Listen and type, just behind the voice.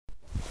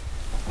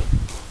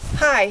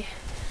Hi,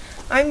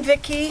 I'm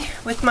Vicki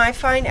with My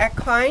Fine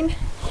Equine,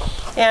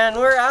 and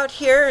we're out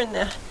here in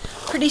the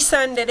pretty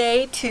sun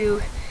today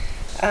to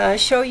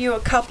show you a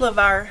couple of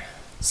our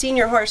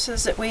senior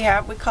horses that we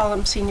have. We call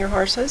them senior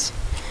horses,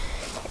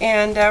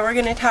 and we're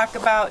going to talk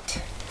about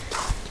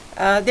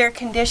their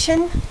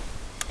condition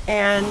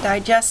and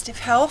digestive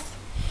health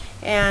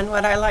and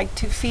what I like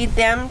to feed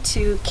them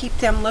to keep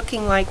them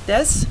looking like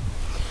this.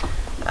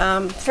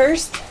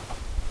 First,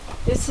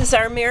 this is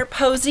our mare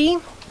Posy,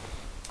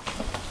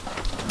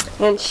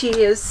 and she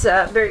is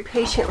very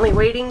patiently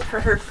waiting for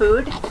her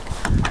food.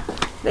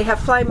 They have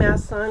fly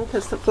masks on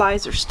because the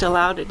flies are still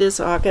out. It is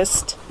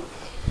August.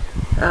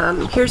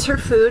 Here's her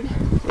food.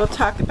 We'll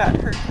talk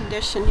about her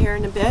condition here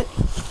in a bit.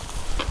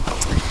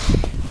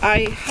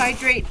 I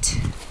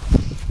hydrate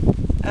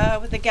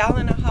with a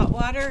gallon of hot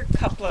water, a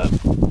couple of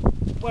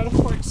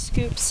 1-quart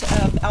scoops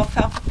of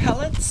alfalfa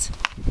pellets,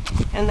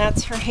 and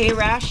that's her hay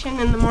ration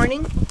in the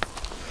morning.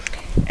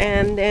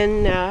 And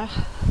then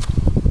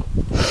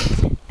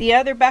the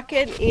other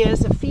bucket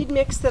is a feed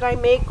mix that I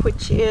make,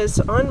 which is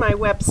on my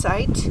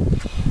website.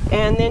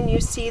 And then you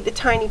see the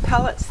tiny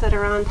pellets that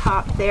are on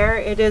top there.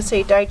 It is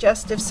a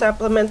digestive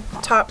supplement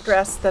top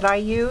dress that I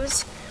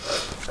use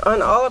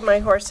on all of my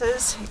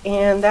horses,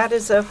 and that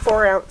is a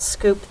 4-ounce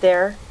scoop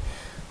there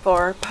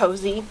for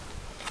Posy.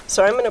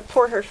 So I'm going to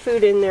pour her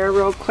food in there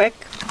real quick,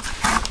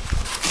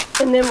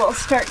 and then we'll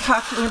start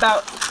talking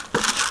about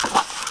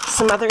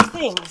some other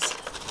things.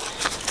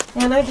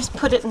 And I just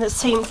put it in the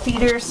same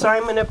feeder, so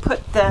I'm going to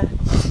put the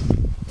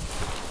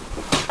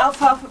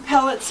alfalfa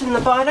pellets in the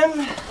bottom,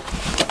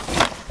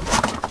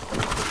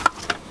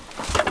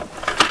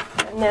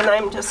 and then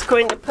I'm just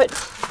going to put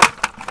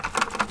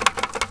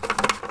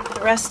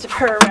the rest of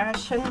her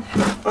ration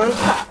on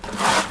top.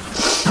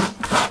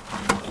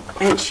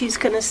 And she's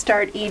going to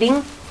start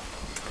eating.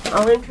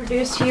 I'll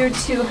introduce you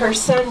to her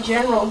son,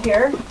 General,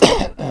 here.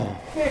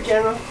 Here,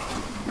 General.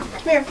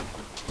 Come here.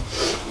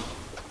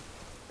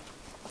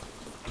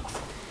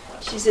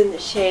 She's in the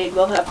shade.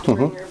 We'll have to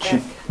bring her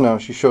back. No,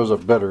 she shows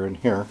up better in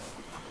here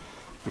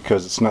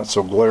because it's not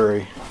so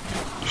glary.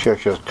 She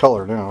actually has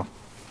color now.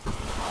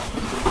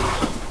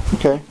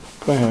 Okay,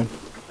 go ahead.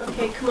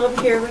 Okay, come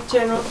over here with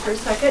General for a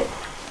second.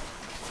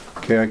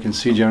 Okay, I can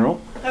see General.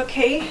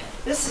 Okay,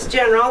 this is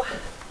General,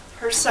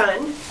 her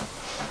son,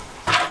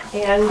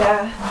 and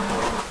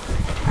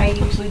I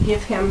usually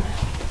give him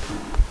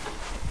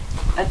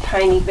a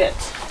tiny bit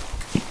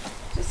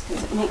just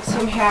because it makes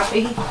him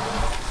happy.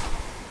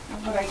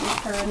 What I give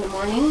her in the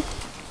morning.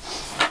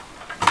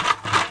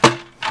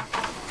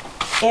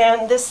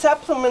 And the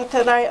supplement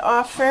that I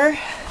offer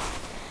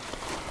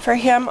for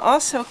him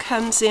also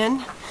comes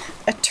in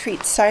a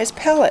treat size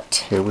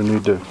pellet. Okay, we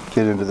need to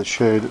get into the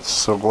shade. It's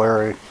so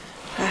glary.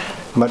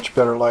 Much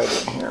better light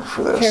in here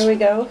for this. Here we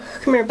go.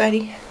 Come here,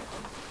 buddy.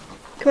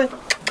 Come on.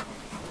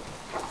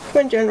 Come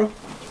on, General.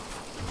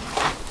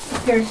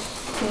 Here. Yeah,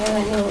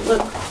 I know.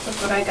 Look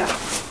what I got.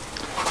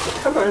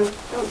 Come on.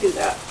 Don't do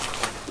that.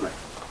 Come on.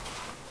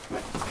 Come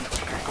on.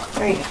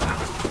 There you go.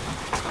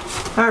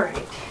 All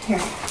right.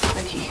 Here.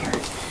 Looky here.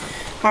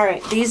 All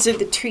right. These are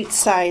the treat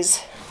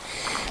size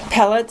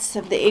pellets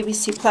of the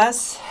ABC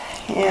Plus,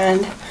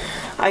 and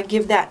I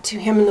give that to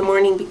him in the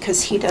morning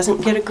because he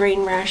doesn't get a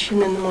grain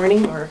ration in the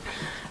morning or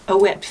a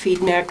wet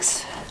feed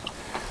mix.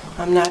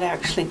 I'm not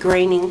actually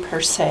graining per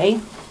se.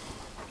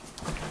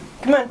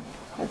 Come on,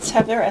 let's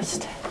have the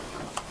rest.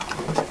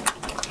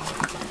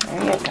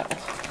 There you go.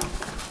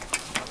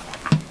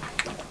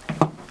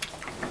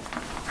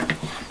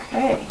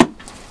 Okay.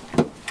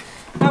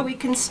 Well, we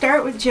can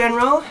start with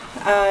General.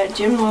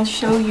 Jim will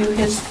show you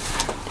his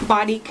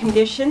body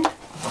condition.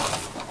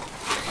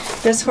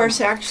 This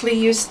horse actually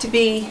used to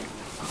be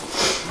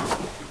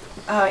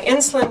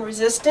insulin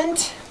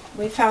resistant.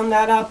 We found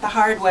that out the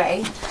hard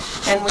way,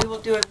 and we will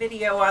do a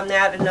video on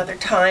that another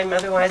time,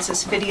 otherwise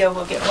this video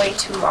will get way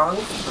too long.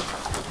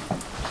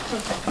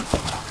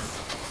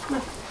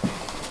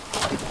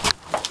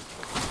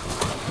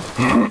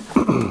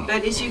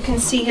 But as you can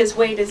see, his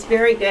weight is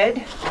very good.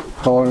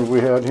 How long have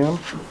we had him?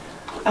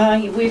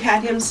 We've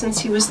had him since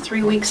he was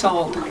 3 weeks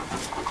old.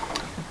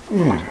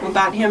 Yeah. We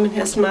bought him and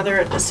his mother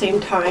at the same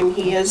time.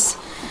 He is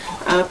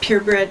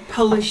purebred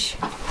Polish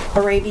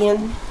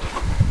Arabian.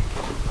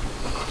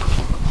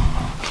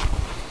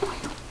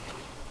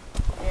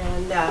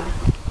 And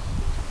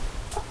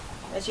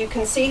as you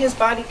can see, his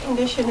body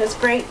condition is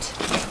great.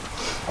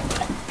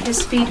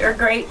 His feet are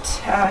great.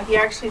 He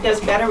actually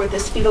does better with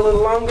his feet a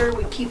little longer.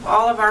 We keep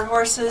all of our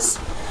horses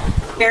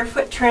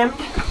barefoot trimmed.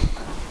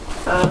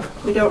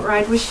 We don't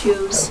ride with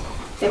shoes.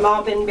 They've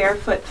all been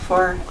barefoot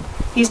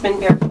he's been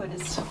barefoot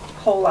his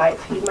whole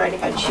life. He might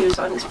have had shoes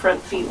on his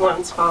front feet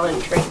once while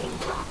in training.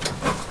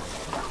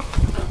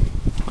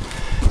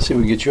 See if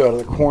we can get you out of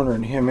the corner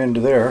and him into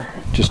there,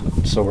 just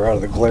so we're out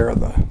of the glare of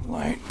the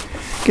light.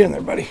 Get in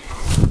there, buddy.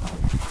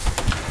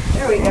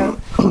 There we go.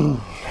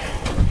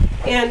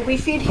 And we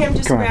feed him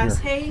just grass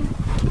hay.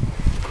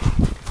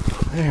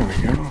 There we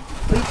go.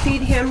 We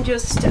feed him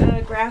just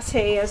grass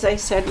hay. As I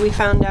said, we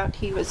found out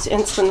he was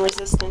insulin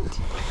resistant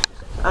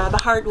the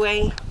hard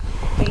way.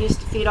 I used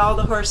to feed all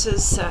the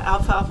horses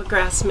alfalfa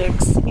grass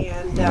mix,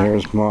 and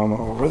There's Mama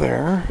over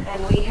there.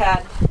 and we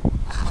had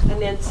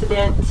an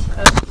incident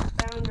of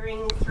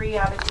foundering. 3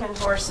 out of 10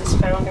 horses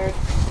foundered.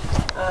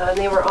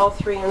 They were all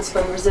 3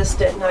 insulin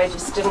resistant, and I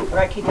just didn't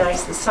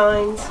recognize the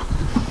signs.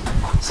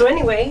 So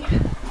anyway,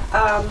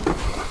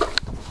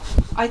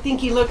 I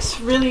think he looks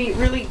really,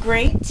 really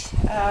great.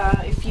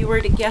 If you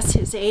were to guess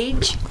his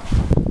age,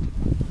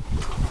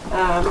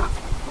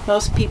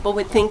 most people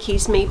would think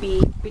he's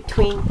maybe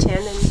between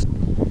 10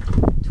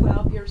 and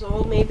 12 years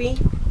old, maybe.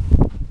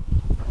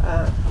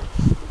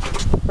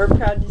 We're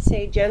proud to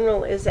say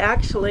General is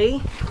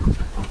actually,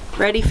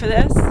 ready for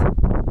this?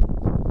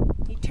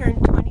 He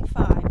turned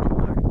 25 in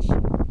March.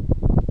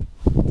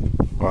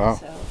 Wow.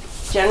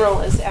 So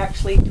General is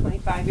actually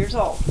 25 years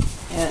old,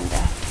 and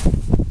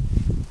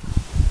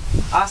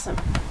awesome.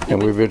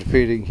 And we've been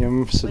feeding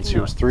him since he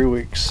was 3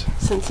 weeks.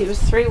 Since he was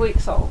 3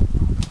 weeks old.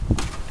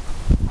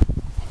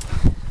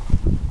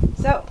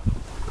 So,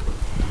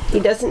 he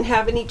doesn't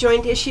have any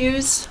joint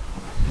issues.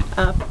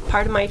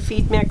 Part of my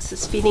feed mix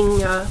is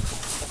feeding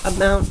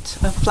amount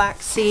of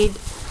flaxseed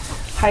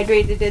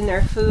hydrated in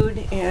their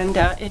food, and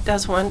it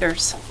does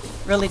wonders.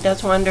 Really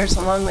does wonders,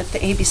 along with the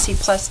ABC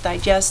Plus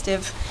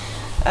Digestive,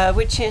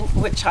 which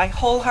I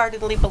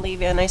wholeheartedly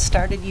believe in. I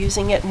started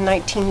using it in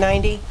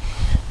 1990.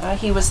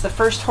 He was the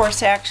first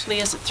horse actually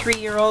as a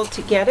 3-year-old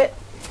to get it,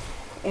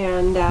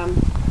 and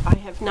I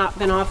have not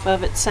been off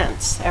of it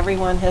since.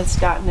 Everyone has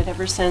gotten it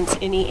ever since,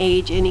 any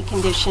age, any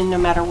condition, no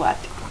matter what.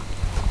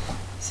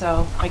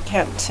 So I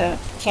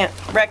can't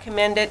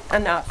recommend it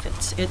enough.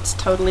 It's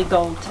totally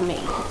gold to me.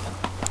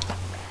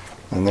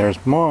 And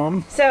there's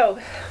Mom. So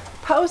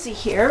Posey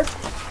here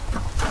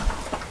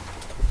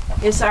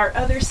is our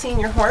other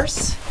senior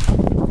horse,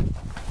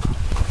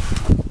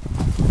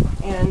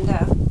 and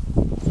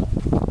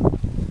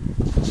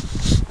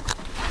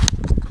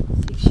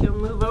see if she'll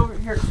move over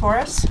here for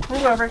us.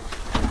 Move over.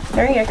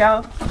 There you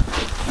go.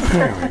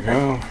 There we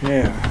go.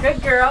 Yeah.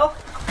 Good girl.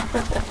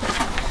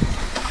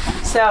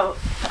 So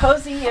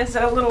Posey is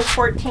a little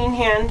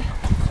 14-hand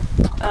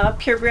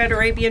purebred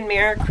Arabian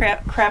mare,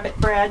 crabbit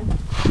bred,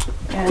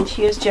 and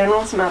she is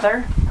General's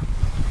mother.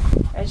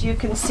 As you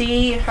can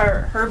see,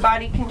 her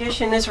body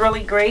condition is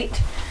really great.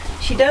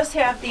 She does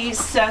have these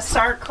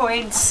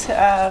sarcoids.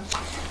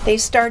 They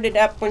started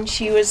up when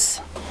she was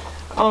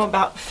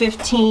about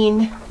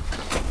 15,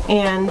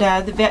 and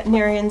the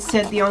veterinarian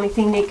said the only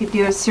thing they could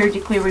do is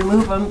surgically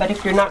remove them, but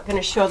if you're not going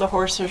to show the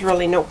horse, there's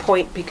really no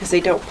point because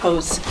they don't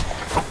pose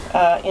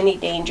any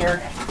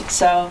danger.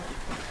 So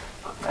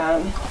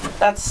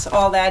that's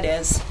all that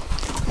is.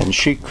 And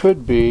she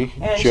could be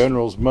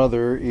General's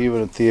mother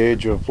even at the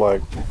age of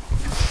like,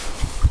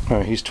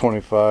 he's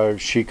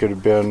 25, she could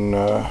have been,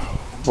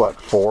 what,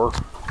 4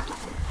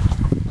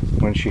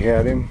 when she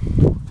had him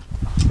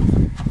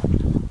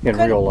in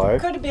real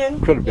life? Could have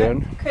been. Could have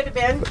been. Could have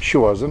been. But she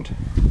wasn't.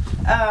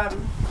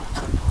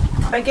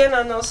 Again,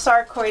 on those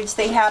sarcoids,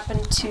 they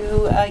happen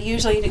to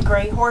usually to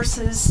gray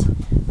horses.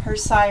 Her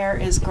sire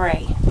is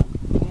gray,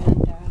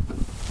 and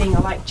being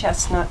a light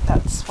chestnut,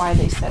 that's why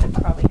they said it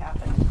probably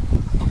happened.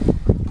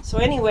 So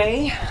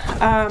anyway,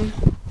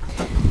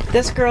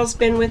 this girl's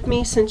been with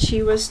me since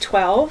she was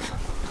 12,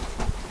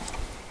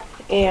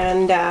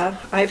 and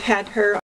I've had her